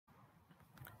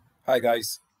Hi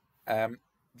guys,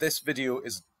 this video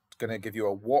is going to give you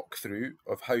a walkthrough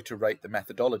of how to write the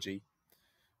methodology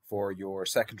for your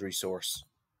secondary source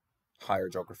higher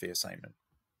geography assignment.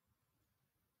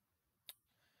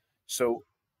 So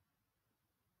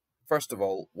first of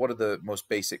all, what are the most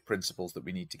basic principles that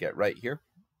we need to get right here?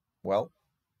 Well,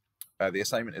 the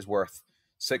assignment is worth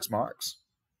 6 marks,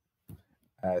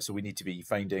 so we need to be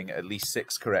finding at least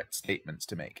 6 correct statements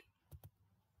to make.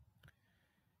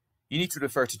 You need to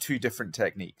refer to 2 different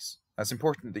techniques. It's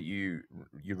important that you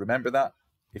remember that.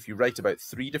 If you write about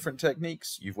 3 different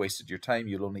techniques, you've wasted your time.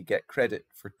 You'll only get credit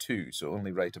for 2, so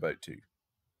only write about 2.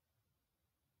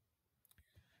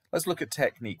 Let's look at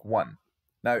technique 1.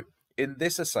 Now, in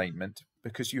this assignment,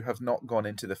 because you have not gone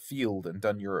into the field and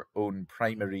done your own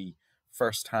primary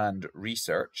first-hand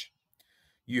research,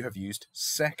 you have used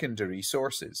secondary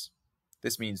sources.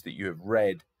 This means that you have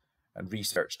read and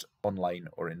researched online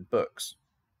or in books.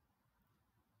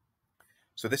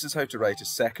 So this is how to write a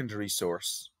secondary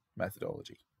source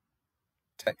methodology.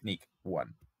 Technique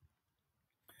 1.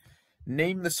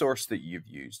 Name the source that you've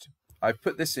used. I've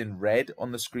put this in red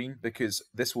on the screen because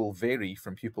this will vary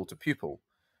from pupil to pupil.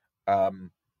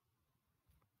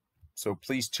 So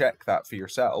please check that for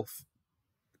yourself,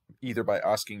 either by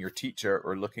asking your teacher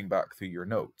or looking back through your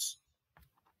notes.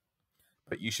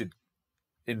 But you should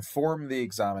inform the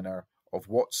examiner of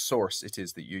what source it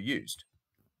is that you used.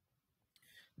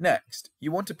 Next,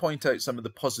 you want to point out some of the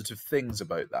positive things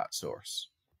about that source.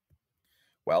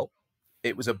 Well,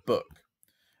 it was a book,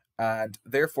 and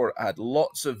therefore had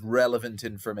lots of relevant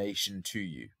information to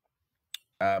you,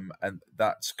 and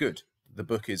that's good. A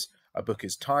book is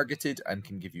targeted and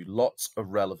can give you lots of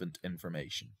relevant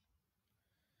information.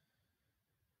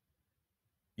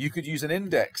 You could use an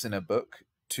index in a book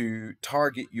to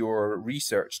target your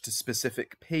research to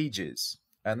specific pages,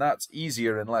 and that's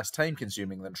easier and less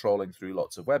time-consuming than trawling through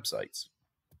lots of websites.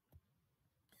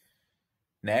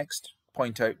 Next,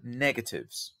 point out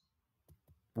negatives,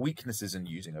 weaknesses in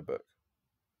using a book.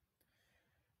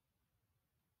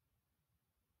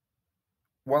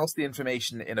 Whilst the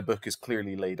information in a book is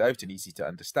clearly laid out and easy to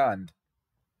understand,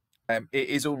 it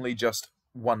is only just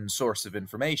one source of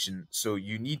information, so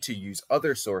you need to use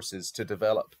other sources to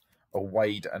develop a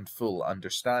wide and full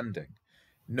understanding.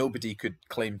 Nobody could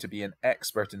claim to be an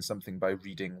expert in something by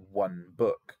reading one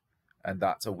book, and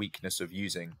that's a weakness of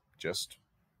using just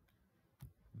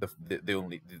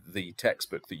the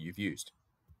textbook that you've used.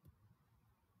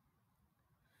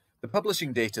 The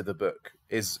publishing date of the book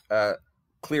is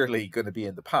clearly going to be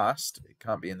in the past. It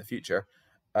can't be in the future,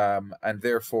 and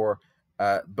therefore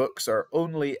books are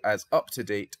only as up to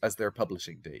date as their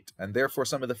publishing date, and therefore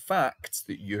some of the facts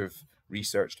that you have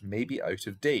researched may be out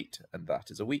of date, and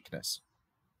that is a weakness.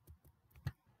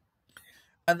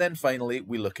 And then finally,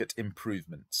 we look at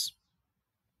improvements.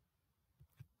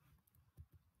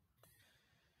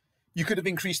 You could have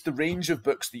increased the range of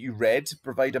books that you read to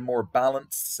provide a more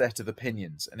balanced set of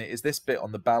opinions, and it is this bit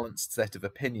on the balanced set of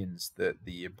opinions that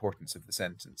the importance of the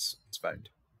sentence is found.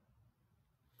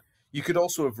 You could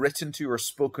also have written to or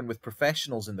spoken with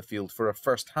professionals in the field for a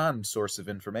first-hand source of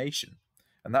information,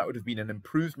 and that would have been an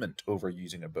improvement over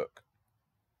using a book,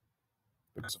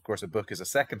 because of course a book is a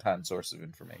second-hand source of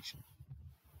information.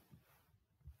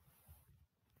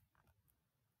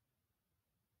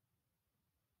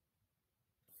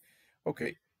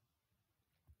 Okay,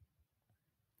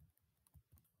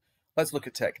 let's look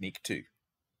at technique 2.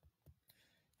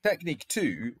 Technique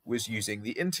 2 was using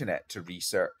the internet to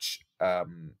research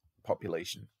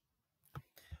population.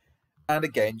 And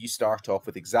again, you start off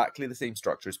with exactly the same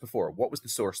structure as before. What was the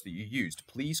source that you used?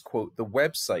 Please quote the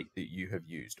website that you have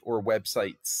used, or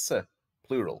websites,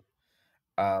 plural.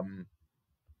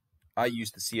 I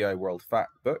used the CI World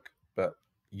Fact Book, but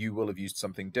you will have used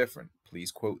something different.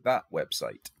 Please quote that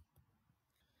website.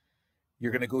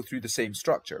 You're going to go through the same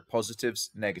structure: positives,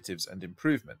 negatives, and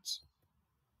improvements.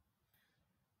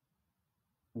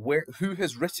 Who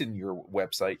has written your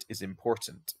website is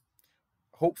important.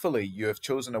 Hopefully, you have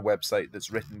chosen a website that's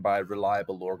written by a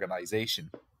reliable organization.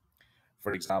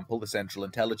 For example, the Central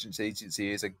Intelligence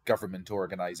Agency is a government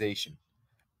organization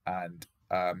and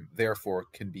therefore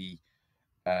can be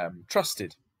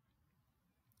trusted.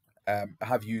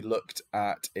 Have you looked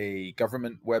at a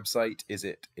government website? Is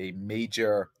it a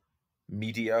major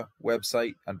media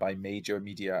website? And by major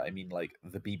media, I mean like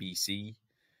the BBC.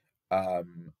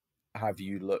 Have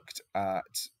you looked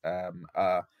at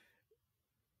a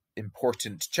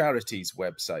important charities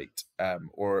website,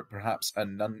 or perhaps a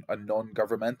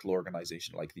non-governmental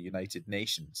organization like the United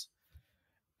Nations?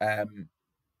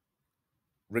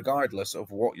 Regardless of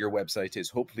what your website is,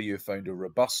 hopefully you've found a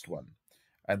robust one.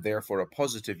 and therefore a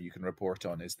positive you can report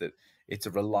on is that it's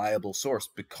a reliable source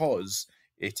because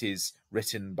it is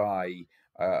written by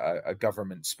a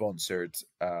government-sponsored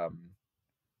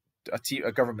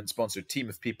a government-sponsored team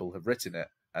of people have written it,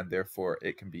 and therefore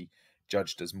it can be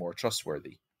judged as more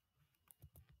trustworthy.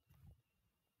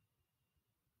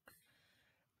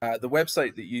 The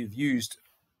website that you've used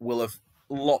will have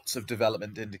lots of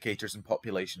development indicators and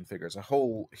population figures, a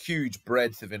whole huge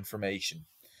breadth of information.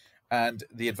 And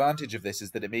the advantage of this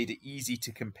is that it made it easy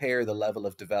to compare the level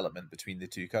of development between the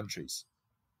two countries.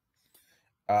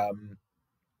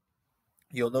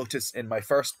 You'll notice in my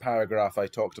first paragraph, I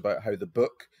talked about how the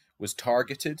book was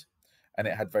targeted and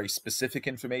it had very specific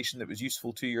information that was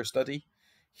useful to your study.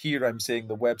 Here I'm saying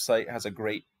the website has a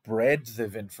great breadth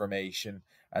of information,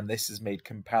 and this has made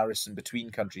comparison between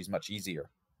countries much easier.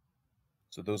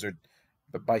 So those are,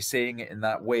 but by saying it in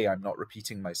that way, I'm not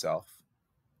repeating myself.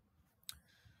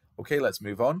 Okay, let's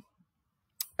move on.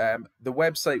 The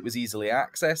website was easily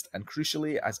accessed and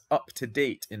crucially as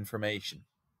up-to-date information.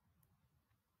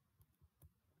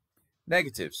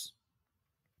 Negatives.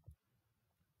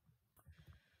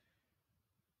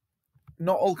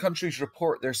 Not all countries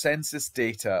report their census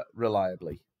data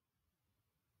reliably.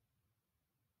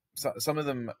 Some of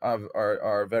them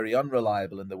are very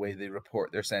unreliable in the way they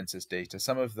report their census data.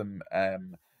 Some of them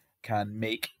can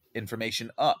make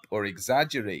information up or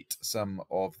exaggerate some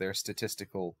of their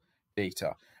statistical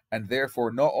data, and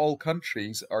therefore not all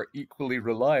countries are equally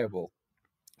reliable.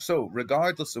 So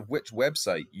regardless of which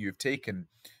website you've taken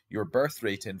your birth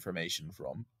rate information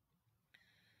from,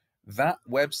 that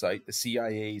website, the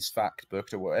CIA's fact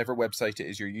book, or whatever website it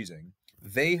is you're using,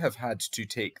 they have had to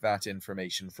take that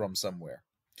information from somewhere,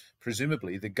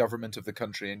 presumably the government of the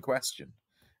country in question.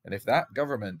 And if that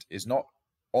government is not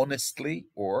honestly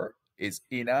or is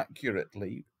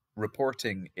inaccurately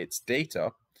reporting its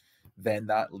data, then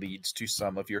that leads to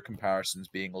some of your comparisons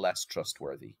being less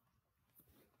trustworthy.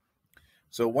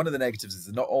 So one of the negatives is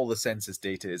that not all the census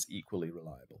data is equally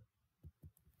reliable.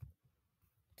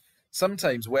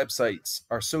 Sometimes websites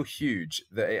are so huge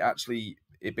that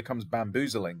it becomes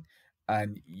bamboozling,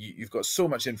 and you've got so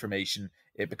much information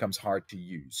it becomes hard to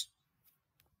use.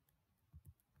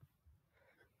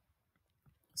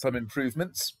 Some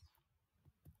improvements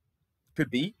could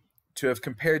be to have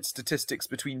compared statistics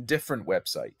between different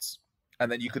websites, and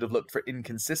then you could have looked for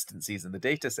inconsistencies in the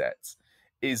data sets.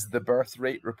 Is the birth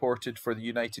rate reported for the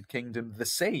United Kingdom the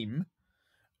same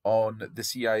on the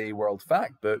CIA World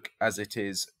Factbook as it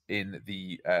is in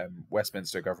the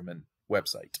Westminster government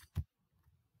website?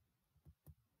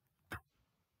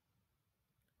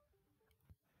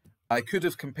 I could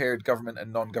have compared government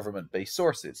and non-government based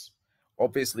sources.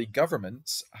 Obviously,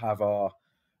 governments have a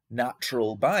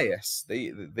natural bias.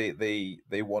 They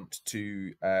want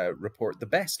to report the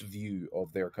best view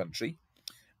of their country,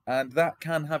 and that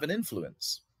can have an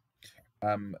influence.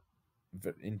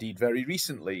 Indeed, very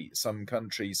recently, some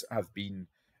countries have been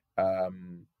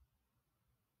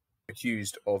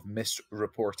accused of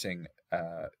misreporting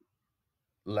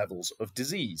levels of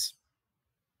disease.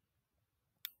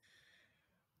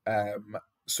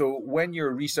 So when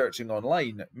you're researching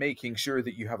online, making sure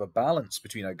that you have a balance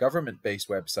between a government-based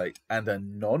website and a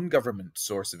non-government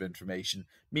source of information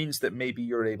means that maybe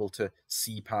you're able to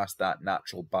see past that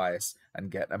natural bias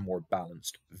and get a more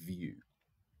balanced view.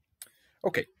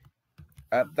 Okay,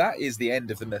 that is the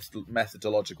end of the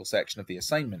methodological section of the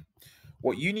assignment.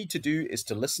 What you need to do is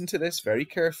to listen to this very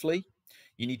carefully.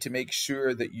 You need to make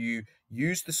sure that you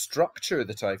use the structure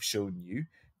that I've shown you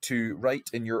to write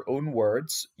in your own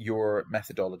words your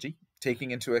methodology, taking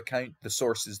into account the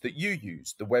sources that you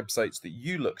used, the websites that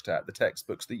you looked at, the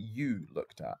textbooks that you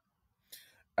looked at.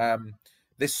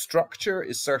 This structure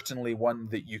is certainly one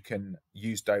that you can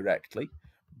use directly,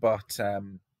 but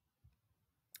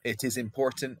it is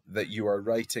important that you are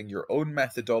writing your own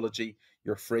methodology,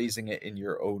 you're phrasing it in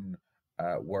your own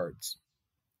words.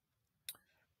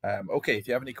 Okay, if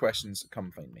you have any questions,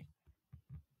 come find me.